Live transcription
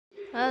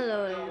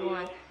Hello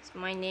everyone, so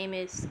my name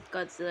is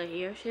Godzilla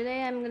here.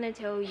 Today I'm gonna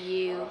tell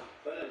you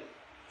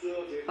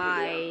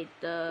by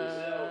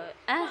the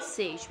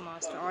SH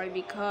Monster Art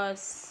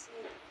because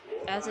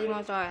SH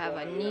Monster Art have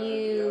a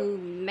new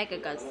Mega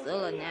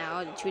Godzilla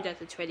now, the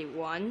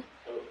 2021.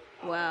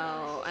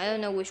 Well, I don't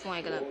know which one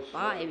I'm gonna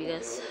buy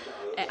because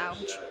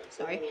ouch,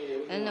 sorry.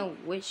 I don't know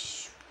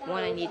which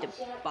one I need to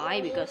buy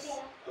because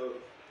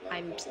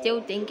I'm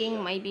still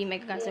thinking maybe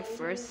Mega Godzilla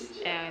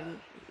first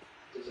and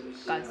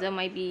Godzilla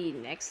might be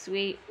next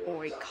week,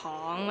 or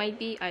Kong might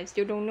be. I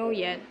still don't know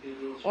yet.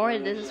 Or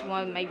this is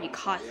one might be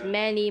cost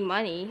many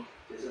money.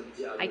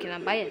 I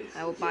cannot buy it.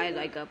 I will buy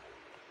like the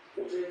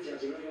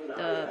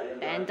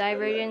Bandai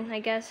version, I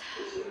guess.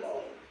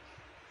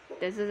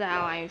 This is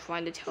how I'm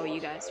trying to tell you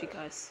guys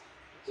because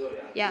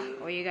yeah,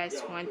 or you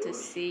guys want to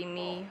see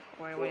me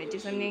or want to do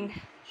something,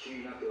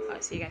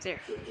 I'll see you guys there.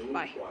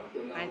 Bye.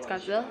 My name's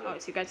Godzilla. I'll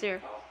see you guys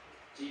there.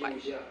 Bye.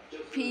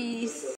 Peace.